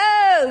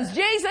news.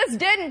 Jesus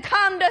didn't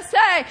come to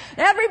say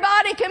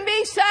everybody can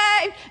be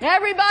saved,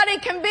 everybody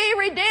can be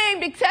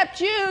redeemed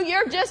except you.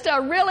 You're just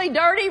a really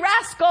dirty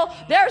rascal.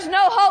 There's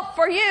no hope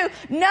for you.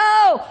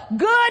 No,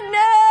 good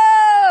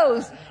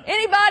news.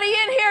 Anybody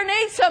in here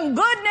need some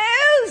good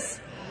news?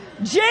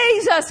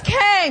 Jesus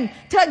came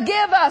to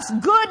give us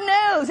good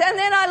news. And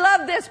then I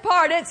love this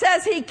part. It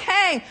says He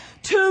came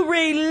to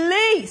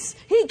release.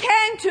 He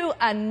came to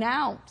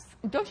announce.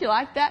 Don't you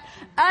like that?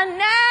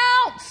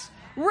 Announce.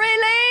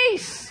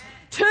 Release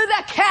to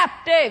the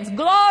captives.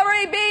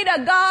 Glory be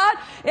to God.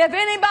 If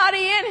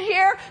anybody in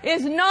here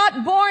is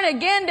not born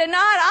again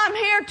tonight, I'm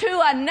here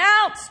to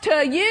announce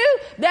to you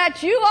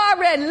that you are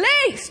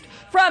released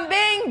from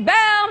being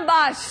bound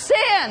by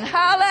sin.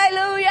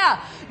 Hallelujah.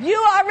 You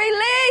are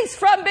released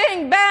from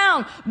being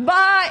bound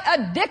by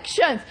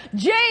addictions.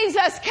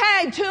 Jesus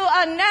came to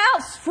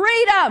announce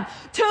freedom,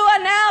 to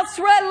announce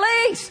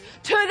release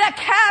to the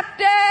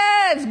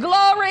captives.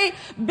 Glory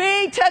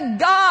be to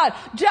God.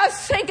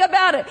 Just think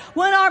about it.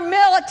 When our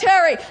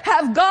military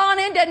have gone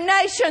into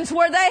nations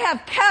where they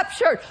have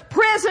captured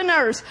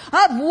prisoners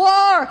of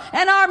war,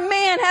 and our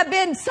men have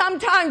been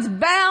sometimes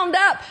bound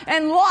up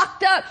and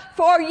locked up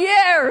for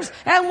years,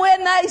 and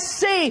when they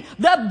see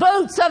the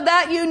boots of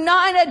that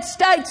United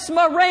States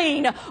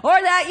Marine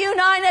or that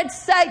United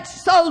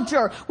States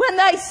soldier, when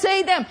they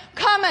see them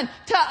coming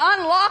to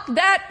unlock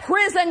that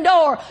prison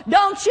door,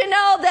 don't you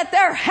know that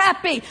they're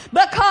happy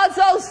because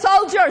those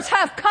soldiers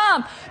have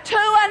come to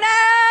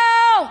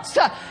announce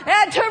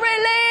and to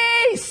release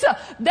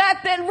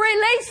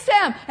release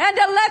them and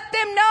to let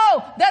them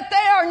know that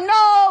they are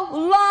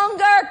no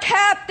longer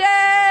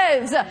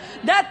captives,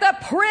 that the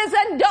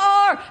prison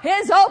door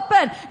is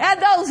open,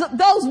 and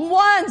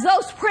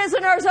those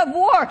prisoners of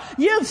war,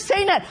 you've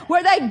seen it,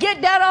 where they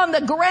get down on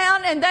the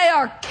ground and they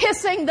are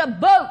kissing the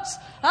boots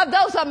of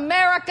those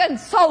American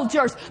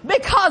soldiers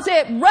because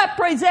it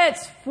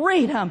represents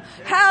freedom.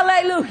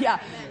 Hallelujah.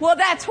 Well,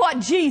 that's what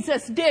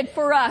Jesus did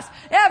for us.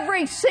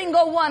 Every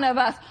single one of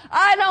us.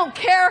 I don't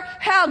care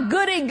how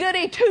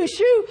goody-goody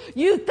two-shoe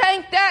you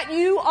think that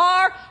you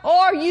are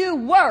or you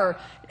were.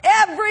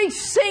 Every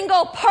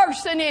single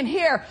person in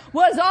here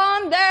was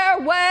on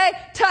their way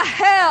to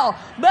hell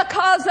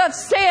because of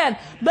sin,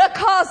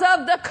 because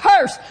of the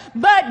curse.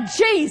 But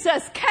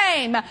Jesus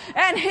came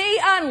and He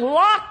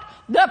unlocked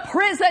the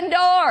prison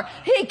door.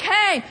 He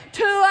came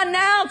to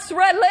announce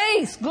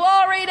release.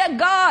 Glory to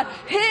God.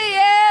 He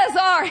is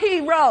our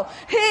hero.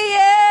 He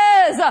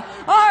is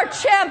our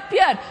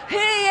champion. He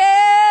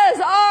is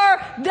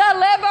our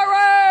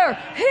deliverer.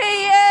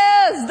 He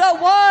is the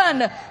one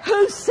one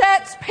who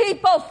sets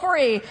people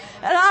free. And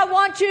I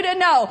want you to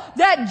know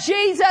that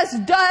Jesus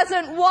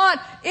doesn't want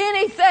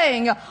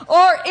anything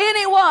or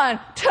anyone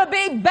to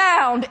be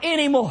bound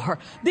anymore.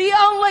 The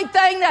only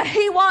thing that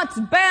He wants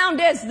bound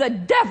is the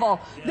devil.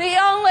 The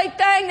only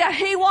thing that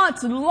He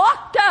wants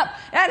locked up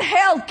and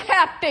held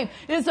captive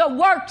is the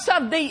works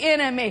of the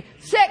enemy.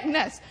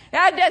 Sickness,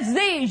 a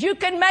disease. You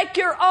can make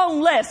your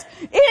own list.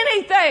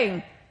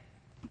 Anything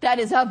that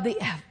is of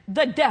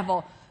the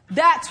devil.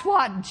 That's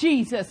what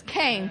Jesus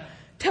came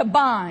to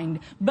bind.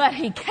 But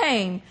He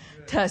came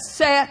to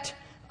set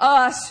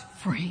us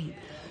free.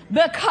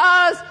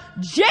 Because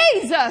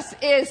Jesus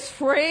is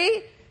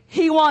free,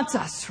 He wants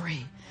us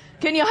free.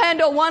 Can you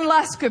handle one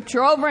last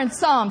scripture over in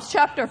Psalms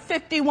chapter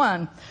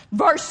 51,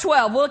 verse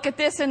 12? We'll look at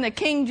this in the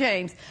King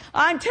James.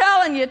 I'm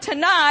telling you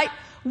tonight,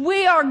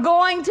 we are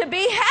going to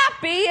be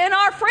happy in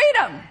our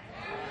freedom.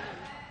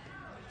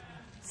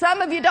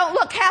 Some of you don't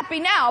look happy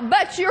now,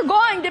 but you're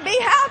going to be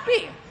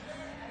happy.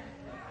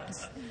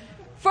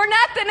 For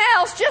nothing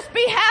else, just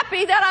be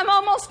happy that I'm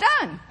almost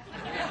done.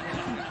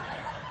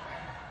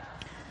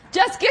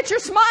 Just get your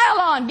smile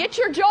on, get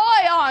your joy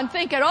on,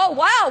 thinking, oh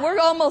wow, we're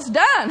almost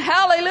done.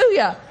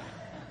 Hallelujah.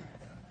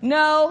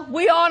 No,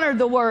 we honor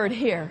the word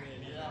here.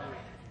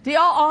 Do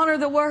y'all honor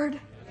the word?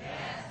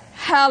 Yes.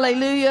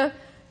 Hallelujah.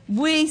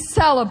 We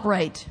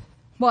celebrate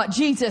what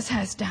Jesus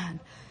has done.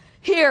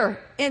 Here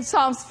in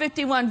Psalms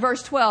 51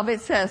 verse 12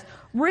 it says,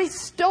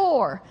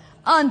 restore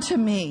unto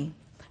me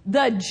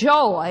the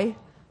joy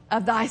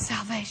of thy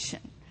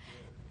salvation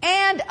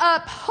and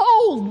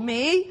uphold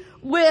me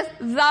with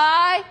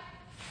thy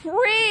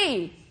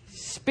free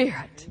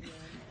spirit.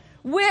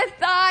 With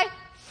thy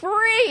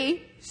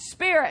free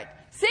spirit.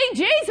 See,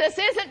 Jesus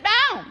isn't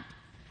bound.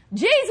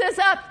 Jesus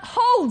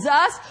upholds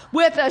us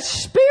with a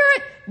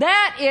spirit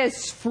that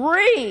is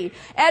free.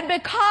 And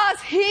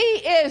because He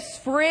is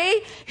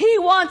free, He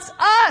wants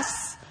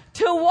us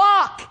to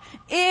walk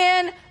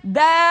in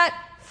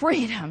that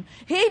freedom.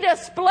 He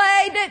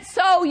displayed it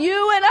so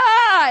you and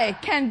I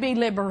can be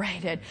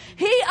liberated.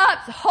 He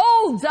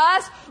upholds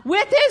us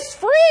with His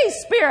free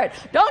spirit.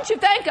 Don't you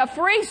think a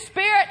free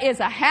spirit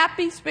is a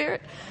happy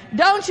spirit?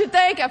 Don't you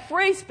think a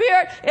free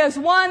spirit is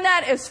one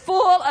that is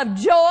full of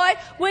joy?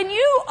 When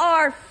you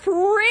are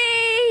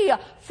free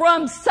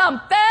from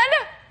something,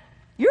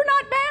 you're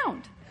not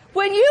bound.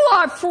 When you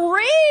are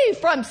free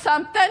from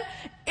something,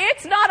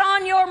 it's not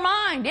on your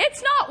mind.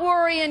 It's not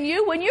worrying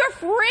you. When you're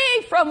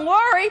free from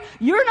worry,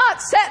 you're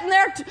not sitting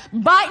there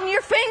biting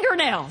your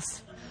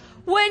fingernails.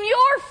 When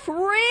you're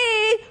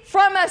free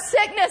from a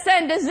sickness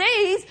and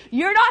disease,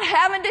 you're not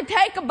having to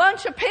take a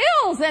bunch of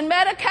pills and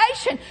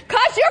medication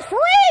because you're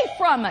free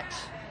from it.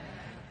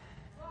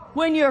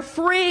 When you're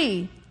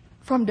free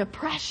from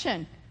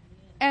depression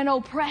and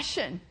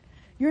oppression,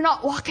 you're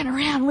not walking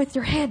around with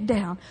your head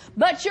down,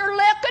 but you're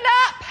looking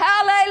up.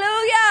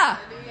 Hallelujah.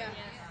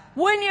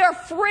 When you're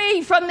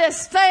free from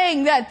this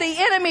thing that the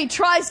enemy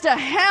tries to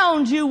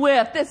hound you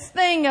with, this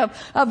thing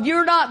of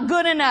you're not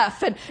good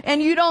enough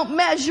and you don't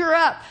measure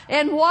up,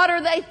 and what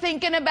are they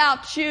thinking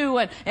about you,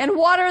 and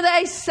what are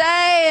they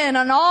saying,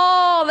 and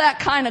all that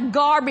kind of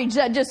garbage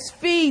that just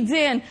feeds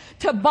in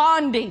to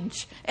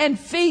bondage and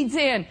feeds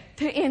in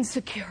to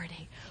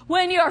insecurity.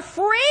 When you're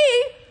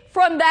free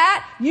from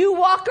that, you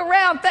walk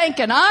around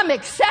thinking, I'm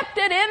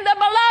accepted in the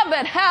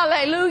beloved.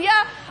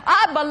 Hallelujah.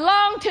 I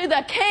belong to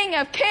the King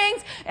of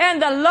Kings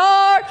and the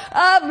Lord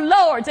of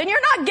Lords. And you're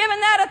not giving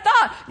that a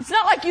thought. It's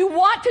not like you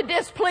want to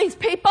displease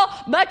people,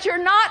 but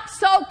you're not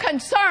so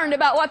concerned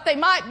about what they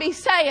might be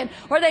saying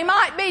or they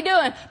might be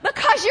doing,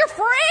 because you're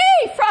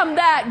free from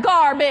that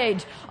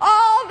garbage.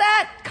 All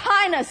that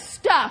kind of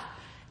stuff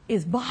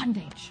is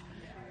bondage.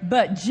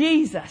 But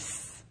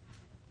Jesus,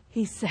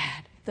 He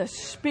said, the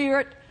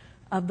Spirit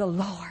of the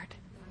Lord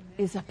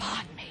is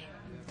upon me.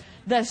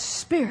 The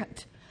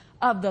Spirit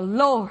of the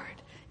Lord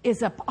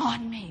is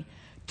upon me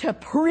to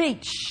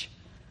preach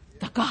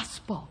the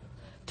gospel,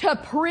 to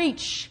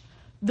preach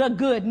the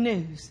good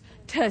news,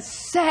 to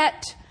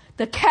set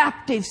the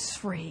captives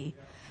free,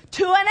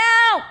 to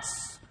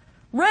announce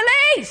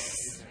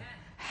release.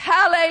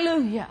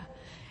 Hallelujah.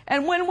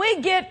 And when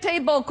we get to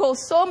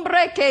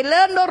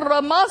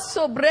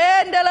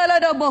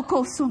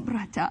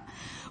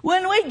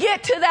when we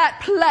get to that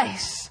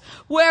place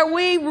where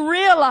we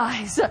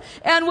realize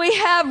and we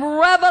have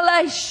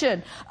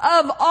revelation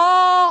of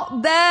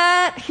all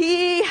that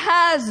He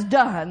has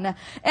done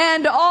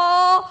and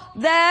all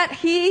that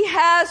He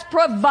has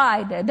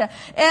provided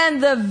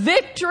and the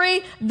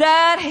victory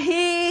that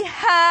He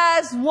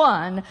has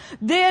won,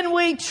 then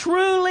we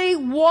truly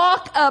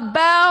walk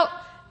about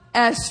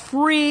as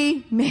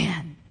free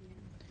men.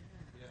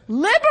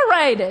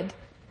 Liberated,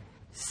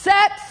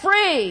 set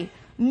free,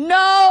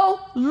 no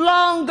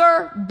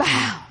longer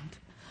bound.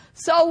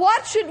 So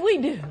what should we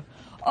do?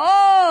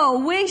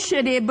 Oh, we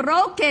should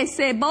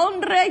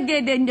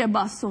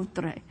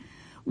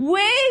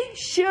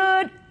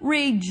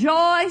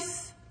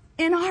rejoice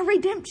in our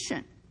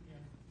redemption.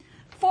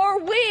 For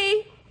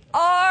we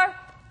are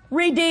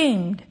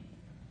redeemed.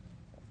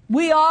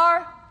 We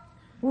are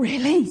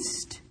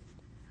released.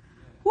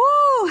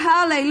 Woo,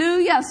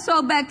 hallelujah.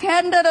 So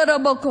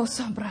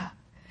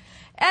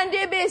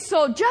and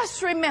so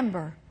just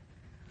remember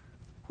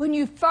when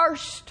you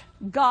first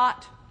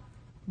got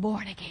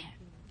born again.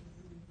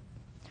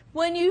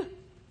 When you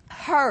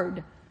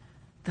heard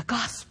the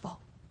gospel,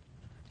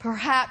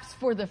 perhaps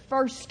for the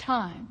first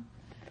time,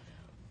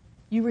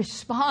 you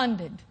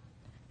responded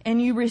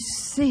and you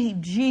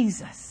received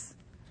Jesus.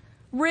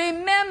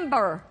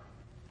 Remember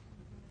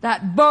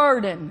that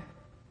burden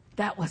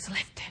that was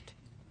lifted.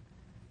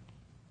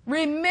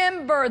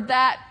 Remember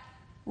that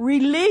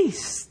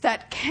release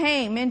that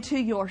came into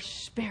your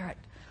spirit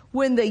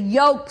when the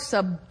yokes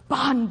of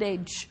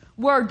bondage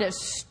were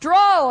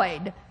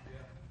destroyed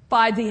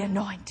by the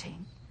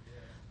anointing.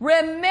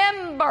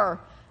 Remember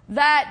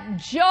that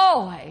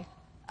joy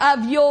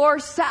of your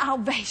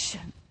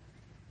salvation.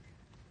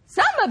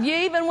 Some of you,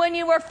 even when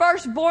you were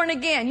first born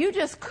again, you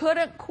just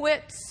couldn't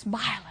quit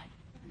smiling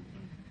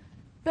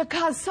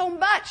because so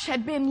much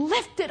had been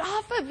lifted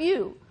off of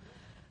you.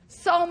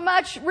 So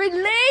much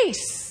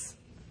release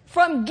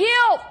from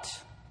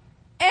guilt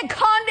and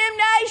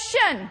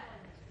condemnation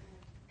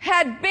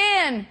had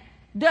been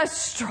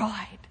destroyed.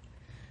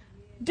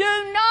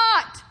 Do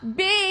not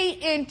be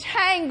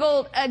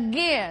entangled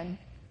again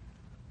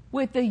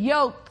with the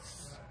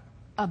yokes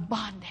of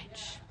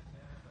bondage.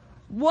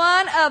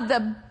 One of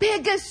the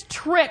biggest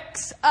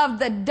tricks of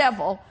the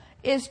devil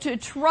is to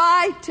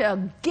try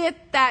to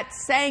get that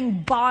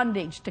same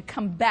bondage to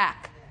come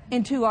back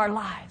into our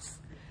lives.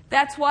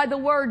 That's why the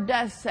Word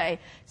does say,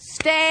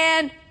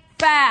 stand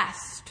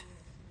fast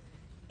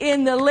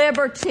in the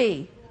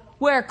liberty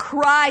where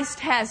Christ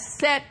has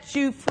set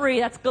you free.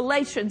 That's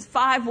Galatians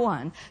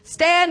 5:1.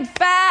 Stand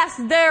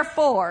fast,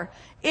 therefore,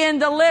 in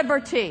the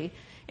liberty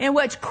in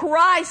which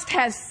Christ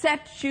has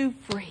set you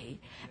free.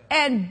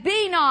 And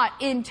be not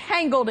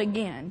entangled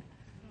again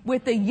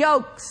with the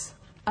yokes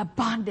of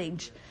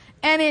bondage.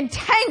 And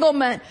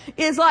entanglement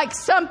is like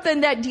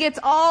something that gets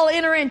all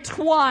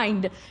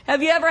intertwined.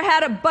 Have you ever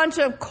had a bunch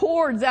of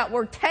cords that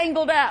were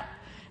tangled up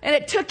and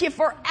it took you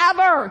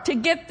forever to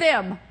get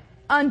them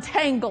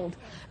untangled?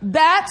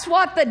 That's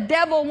what the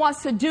devil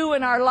wants to do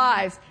in our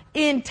lives.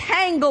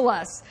 Entangle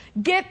us.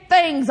 Get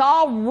things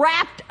all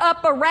wrapped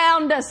up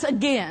around us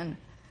again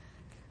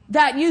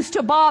that used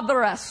to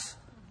bother us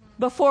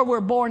before we're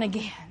born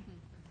again.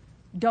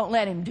 Don't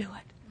let him do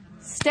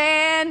it.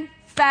 Stand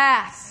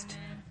fast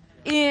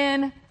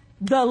in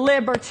the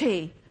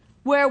liberty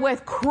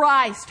wherewith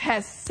Christ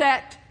has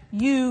set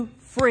you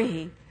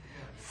free.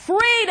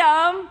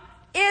 Freedom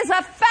is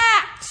a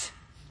fact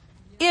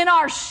in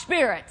our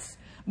spirits,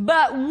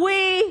 but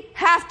we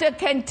have to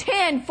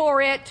contend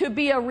for it to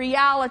be a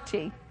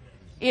reality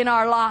in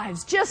our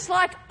lives. Just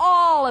like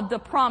all of the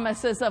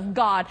promises of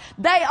God.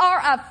 They are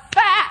a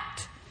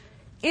fact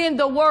in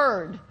the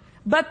Word,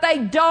 but they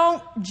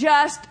don't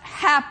just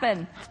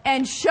happen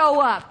and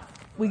show up.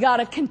 We got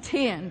to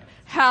contend.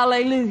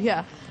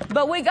 Hallelujah.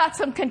 But we got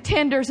some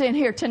contenders in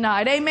here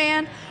tonight.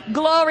 Amen.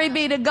 Glory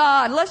be to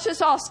God. Let's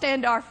just all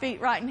stand to our feet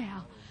right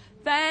now.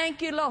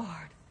 Thank you, Lord.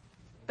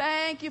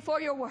 Thank you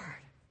for your word.